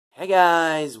Hey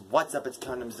guys, what's up? It's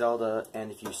Condom Zelda,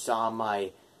 and if you saw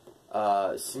my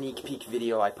sneak peek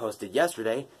video I posted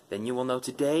yesterday, then you will know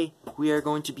today we are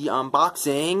going to be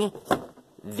unboxing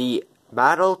the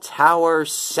Battle Tower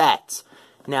set.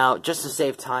 Now, just to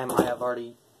save time, I have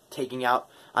already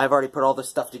put all this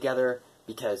stuff together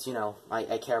because, you know,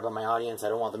 I care about my audience. I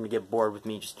don't want them to get bored with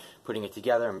me just putting it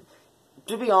together. And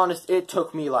to be honest, it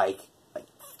took me like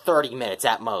 30 minutes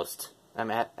at most.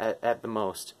 At the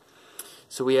most.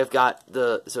 So we have got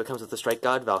so it comes with the Strike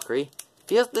God Valkyrie.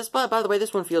 By the way,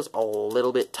 this one feels a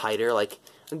little bit tighter, like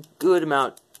a good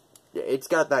amount. It's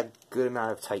got that good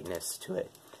amount of tightness to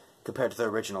it compared to the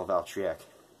original Valtryek.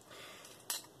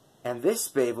 And this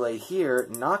Beyblade here,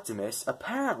 Noctimus,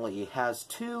 apparently has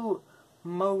two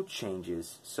mode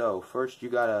changes. So first you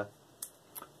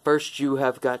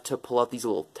have got to pull out these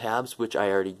little tabs, which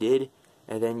I already did,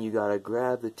 and then you gotta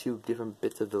grab the two different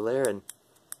bits of the layer and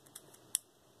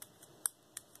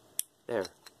there.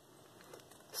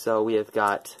 So we have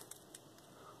got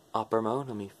upper mode.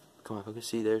 Let me come on, focus.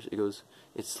 See, there's it goes.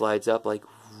 It slides up like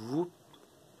whoop,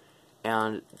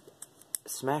 and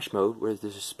smash mode, where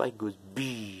there's a spike, goes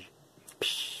bee.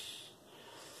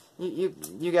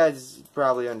 You guys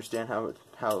probably understand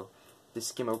how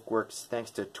this gimmick works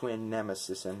thanks to Twin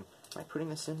Nemesis. And am I putting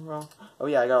this in wrong? Oh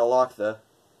yeah, I gotta lock the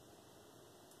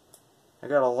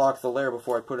layer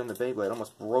before I put in the Beyblade. I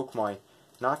almost broke my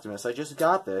Noctimus. I just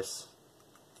got this.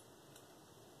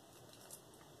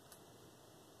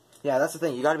 Yeah, that's the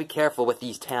thing. You gotta be careful with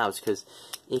these tabs, because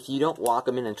if you don't lock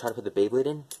them in and try to put the Beyblade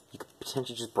in, you could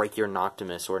potentially just break your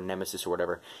Noctimus or Nemesis or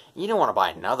whatever. You don't want to buy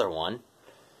another one.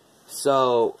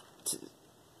 So,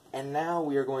 and now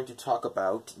we are going to talk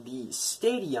about the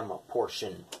stadium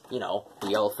portion. You know,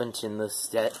 the elephant in the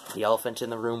set, the elephant in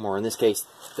the room, or in this case,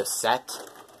 the set.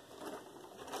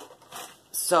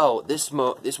 So this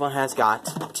one has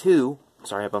got two.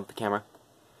 Sorry, I bumped the camera.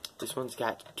 This one's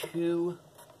got two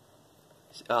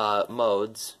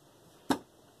modes.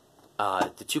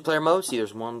 The two-player mode. See,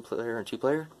 there's one player and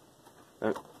two-player.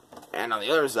 And on the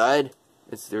other side,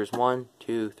 there's 1,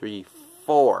 2, 3,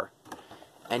 4.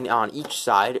 And on each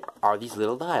side are these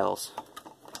little dials.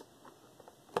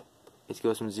 It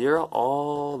goes from 0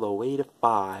 all the way to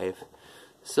 5.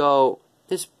 So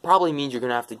this probably means you're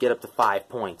going to have to get up to 5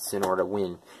 points in order to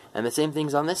win. And the same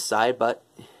thing's on this side, but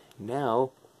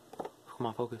now, come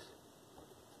on, focus.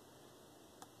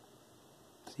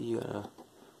 See,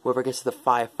 whoever gets to the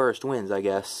 5 first wins, I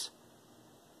guess.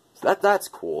 So that's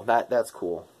cool. That's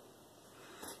cool.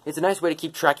 It's a nice way to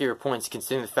keep track of your points,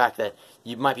 considering the fact that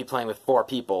you might be playing with 4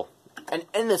 people. And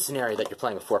in the scenario that you're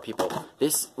playing with 4 people,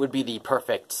 this would be the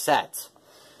perfect set.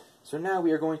 So now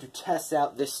we are going to test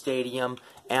out this stadium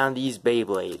and these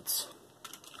Beyblades.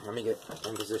 Let me get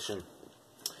in position.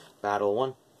 Battle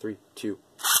 1, 3, 2,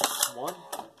 1.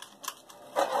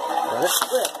 Let it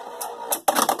flip.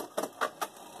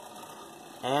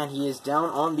 And he is down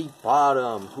on the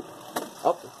bottom.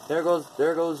 Oh, there goes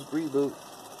Reboot.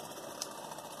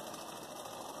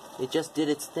 It just did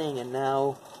its thing, and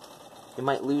now it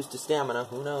might lose to stamina.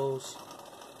 Who knows?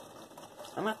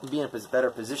 I'm going to have to be in a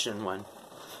better position when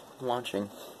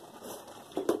launching.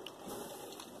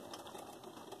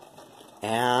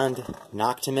 And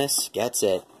Noctimus gets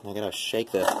it. I gotta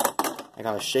shake these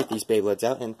Beyblades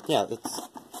out, and yeah,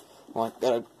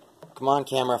 come on,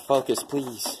 camera, focus,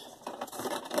 please.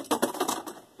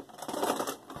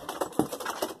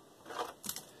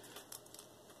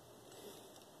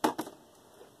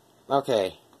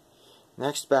 Okay,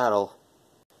 next battle.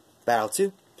 Battle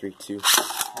 2, 3, 2,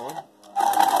 1.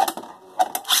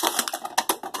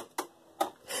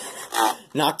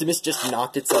 Noctimus just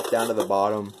knocked itself down to the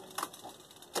bottom.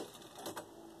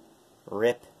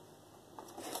 Rip.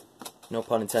 No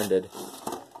pun intended.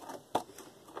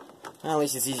 Well, at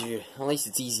least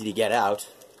it's easy to get out.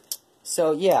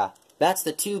 So yeah, that's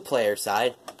the 2-player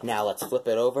side. Now let's flip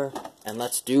it over and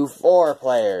let's do 4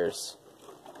 players.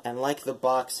 And like the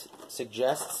box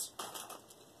suggests,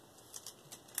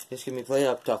 this can be played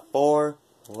up to 4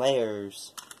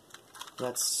 layers.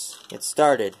 Let's get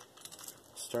started.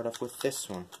 Start off with this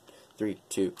one. 3,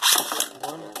 2,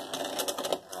 1.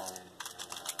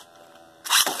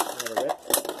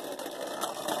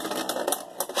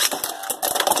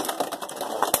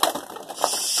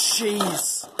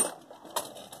 Jeez!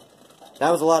 That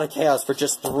was a lot of chaos for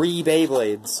just 3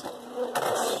 Beyblades.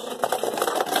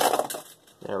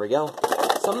 There we go.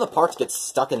 Some of the parts get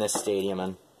stuck in this stadium,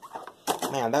 and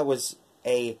man, that was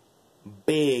a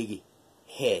big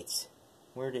hit.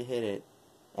 Where did it hit it?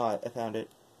 Oh, I found it.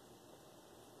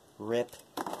 Rip.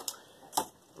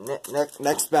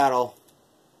 Next battle.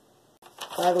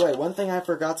 By the way, one thing I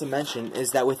forgot to mention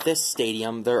is that with this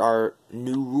stadium, there are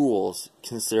new rules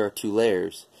since there are 2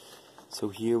 layers. So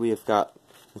here we have got,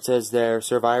 it says there,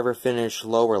 Survivor Finish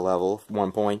lower level,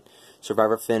 1 point.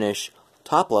 Survivor Finish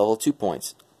top level, 2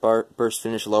 points. Burst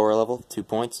Finish lower level, 2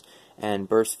 points. And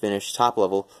Burst Finish top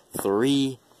level,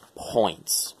 3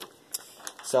 points.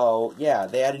 So, yeah,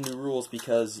 they added new rules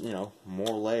because, you know,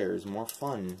 more layers, more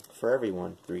fun for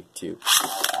everyone. 3, 2.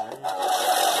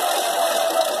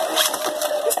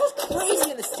 This was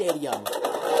crazy in the stadium.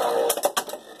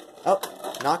 Oh,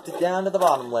 knocked it down to the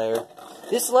bottom layer.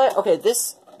 This layer, okay,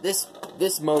 this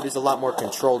mode is a lot more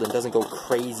controlled and doesn't go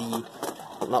crazy,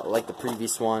 not like the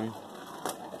previous one.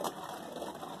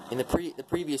 In the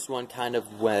previous one, kind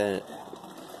of when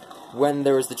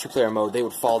there was the 2-player mode, they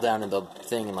would fall down in the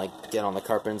thing and like get on the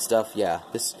carpet and stuff. Yeah,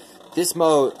 this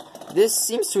mode, this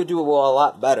seems to do a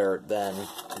lot better than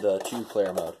the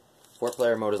 2-player mode.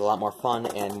 4-player mode is a lot more fun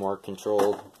and more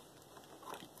controlled,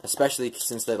 especially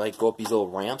since they like go up these little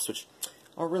ramps, which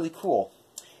are really cool.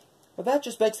 But that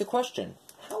just begs the question: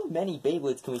 how many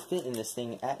Beyblades can we fit in this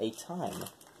thing at a time?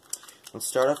 Let's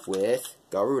start off with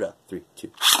Garuda. 3,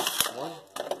 2, 1.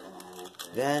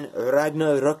 Then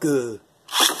Ragnarok.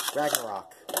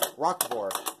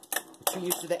 Rockboard. I'm too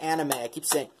used to the anime. I keep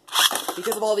saying,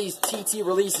 because of all these TT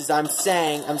releases, I'm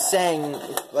saying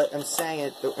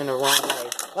it in the wrong way.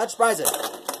 Let's surprise it.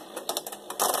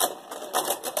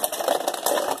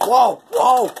 Whoa!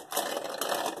 Whoa!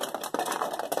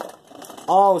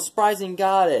 Oh, Spryzen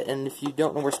got it. And if you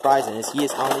don't know where Spryzen is, he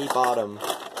is on the bottom.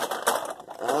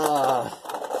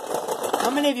 How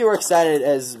many of you are excited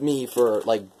as me for,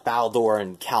 like, Baldur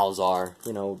and Calzar?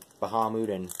 You know, Bahamut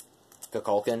and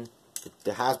Kukulkan?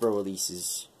 The Hasbro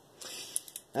releases.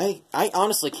 I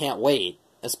honestly can't wait,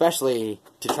 especially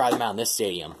to try them out in this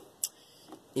stadium.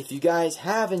 If you guys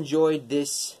have enjoyed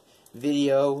this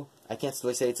video, I can't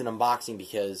really say it's an unboxing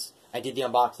because I did the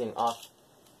unboxing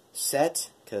off-set,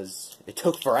 because it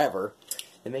took forever.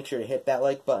 Then make sure to hit that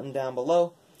like button down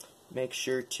below. Make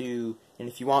sure to, and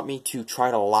if you want me to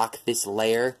try to lock this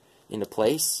layer into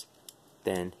place,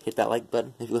 then hit that like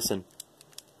button. If you listen,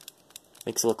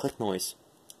 makes a little click noise.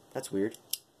 That's weird.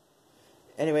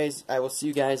 Anyways, I will see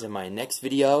you guys in my next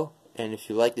video. And if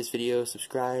you like this video,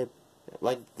 subscribe,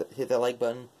 hit that like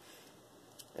button.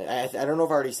 I don't know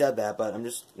if I already said that, but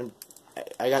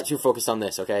I got too focused on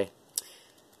this. Okay.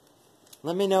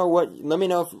 Let me know what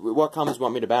comments you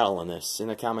want me to battle on this in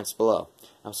the comments below.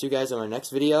 I'll see you guys in my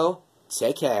next video.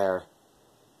 Take care.